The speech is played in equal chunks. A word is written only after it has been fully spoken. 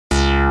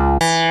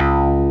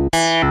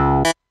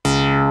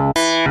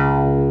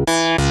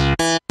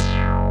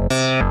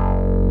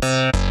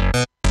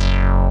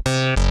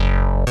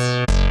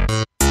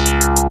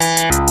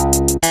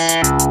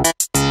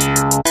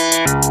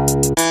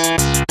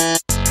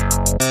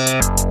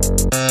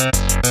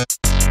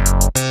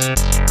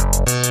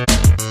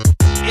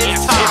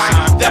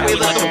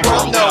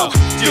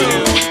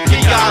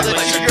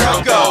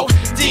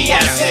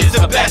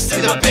best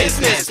in the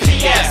business.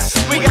 P.S.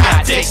 We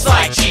got dicks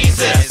like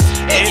Jesus.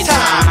 It's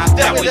time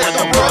that we let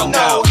the world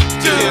know.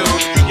 Dude,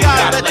 you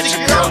gotta let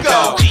your girl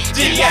go.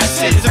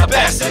 DS is the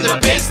best in the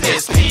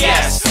business.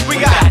 P.S. We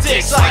got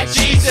dicks like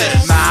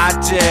Jesus. My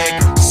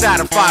dick,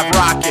 Saturn V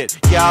rocket.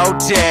 Yo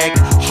dick,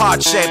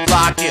 heart-shaped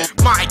locket.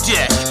 My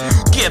dick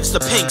gives the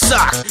pink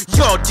sock.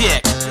 Your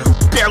dick,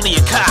 barely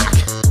a cock.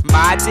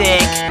 My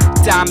dick,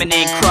 diamond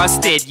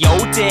encrusted. Yo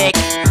dick,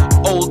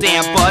 old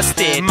and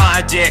busted.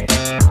 My dick,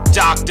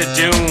 Dr.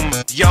 Doom.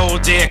 Yo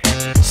dick,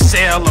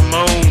 Sailor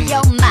Moon.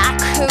 Yo, my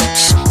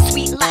cooch,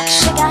 sweet like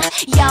sugar.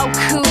 Yo,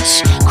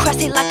 cooch,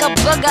 crusty like a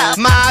booger.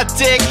 My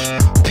dick,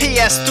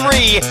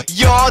 PS3.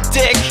 Your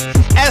dick,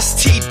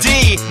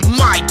 STD.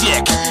 My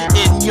dick,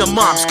 in your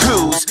mom's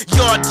coos.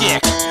 Your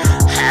dick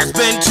has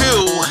been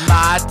too.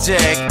 My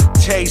dick,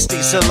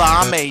 tasty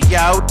salami.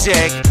 Yo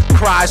dick,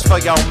 cries for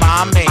your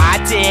mommy. My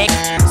dick,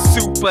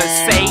 Super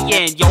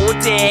Saiyan. Yo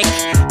dick,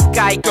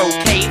 Geico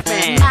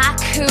caveman. My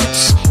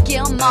cooch,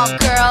 Gilmore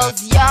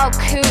Girls. Yo,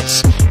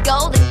 cooch,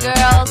 Golden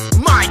Girls.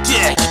 My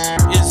dick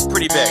is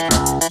pretty big.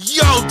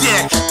 Yo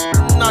dick,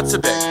 not so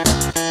big.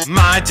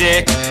 My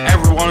dick,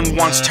 everyone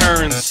wants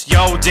turns.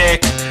 Yo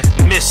dick,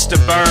 Mr.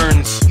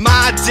 Burns.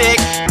 My dick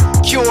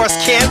cures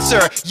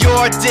cancer.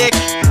 Your dick,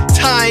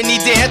 tiny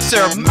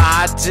dancer.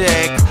 My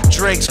dick,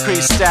 drinks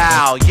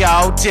Cristal.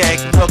 Yo dick,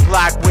 look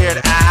like Weird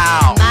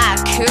Al. My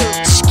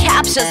cooch,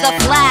 captures the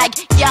flag.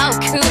 Yo,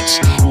 cooch,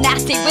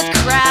 nasty with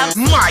crowds.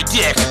 My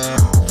dick,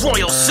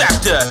 royal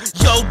scepter.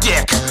 Yo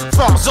dick,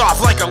 falls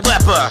off like a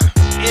leper.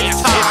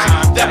 It's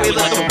time that we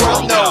let the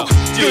world know.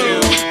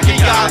 Dude, you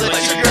gotta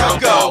let your girl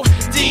go.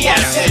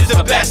 DS is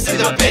the best in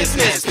the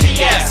business.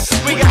 P.S.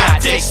 We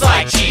got dicks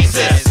like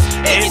Jesus.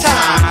 It's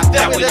time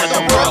that we let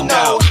the world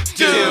know.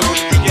 Dude,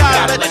 you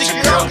gotta let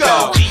your girl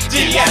go.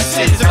 DS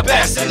is the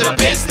best in the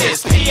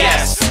business.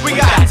 P.S. We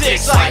got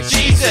dicks like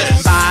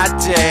Jesus. My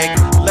dick,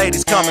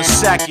 ladies come in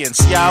seconds.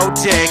 Yo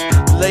dick,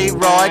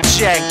 Leroy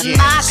Jenkins.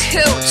 My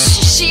cooch,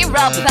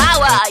 Shiro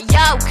power.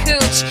 Yo,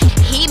 cooch,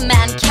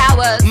 He-Man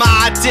cowers.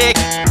 My dick,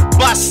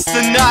 bust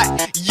the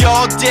nut.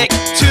 Your dick,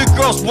 2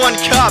 girls, 1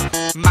 cup.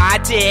 My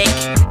dick,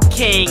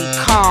 King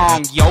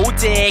Kong. Yo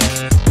dick,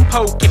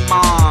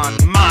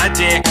 Pokemon. My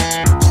dick,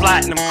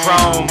 platinum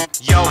chrome.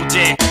 Yo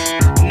dick,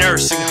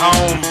 nursing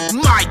home.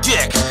 My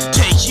dick,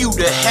 take you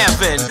to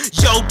heaven.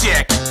 Yo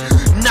dick,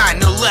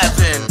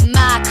 9/11.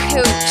 My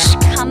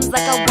cooch, comes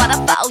like a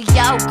waterfall.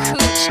 Yo,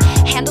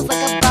 cooch, handles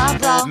like a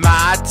barbell.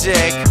 My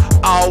dick,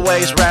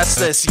 always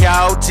restless.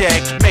 Yo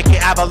dick, Mickey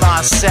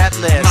Avalon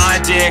setlist. My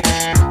dick,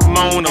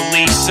 Mona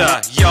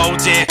Lisa. Yo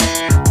dick,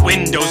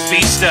 Windows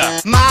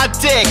Vista. My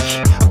dick,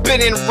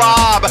 been in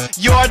Rob.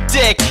 Your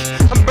dick,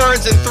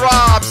 burns and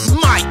throbs.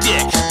 My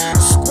dick,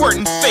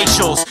 squirting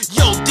facials.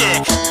 Yo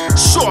dick,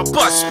 short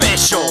bus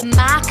special.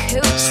 My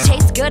cooch,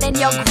 tastes good in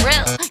your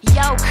grill.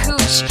 Yo,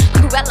 cooch,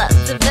 Cruella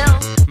DeVille.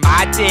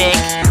 My dick,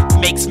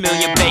 makes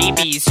million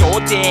babies.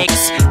 Your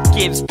dicks,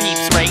 gives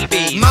peeps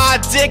rabies. My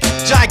dick,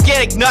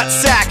 gigantic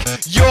nutsack.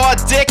 Your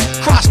dick,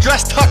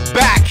 cross-dressed tucked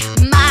back.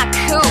 My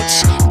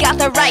cooch, got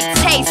the right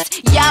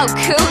taste. Yo,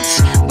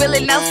 cooch,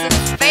 Willie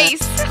Nelson's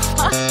face.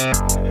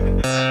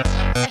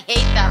 I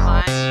hate that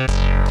line.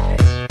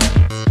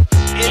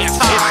 It's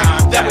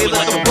time that we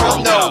let the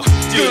world know.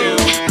 Dude,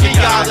 you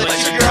gotta let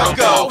your girl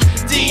go.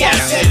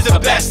 DS is the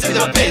best in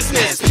the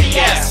business.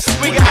 P.S.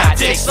 We got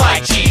dicks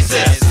like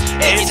Jesus.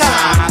 It's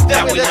time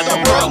that we let the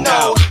world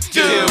know.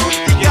 Dude,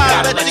 you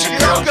gotta let your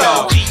girl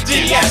go.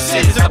 DS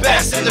is the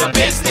best in the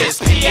business.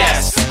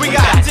 P.S. We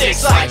got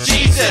dicks like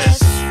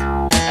Jesus.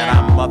 And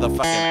I'm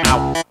motherfucking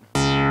out.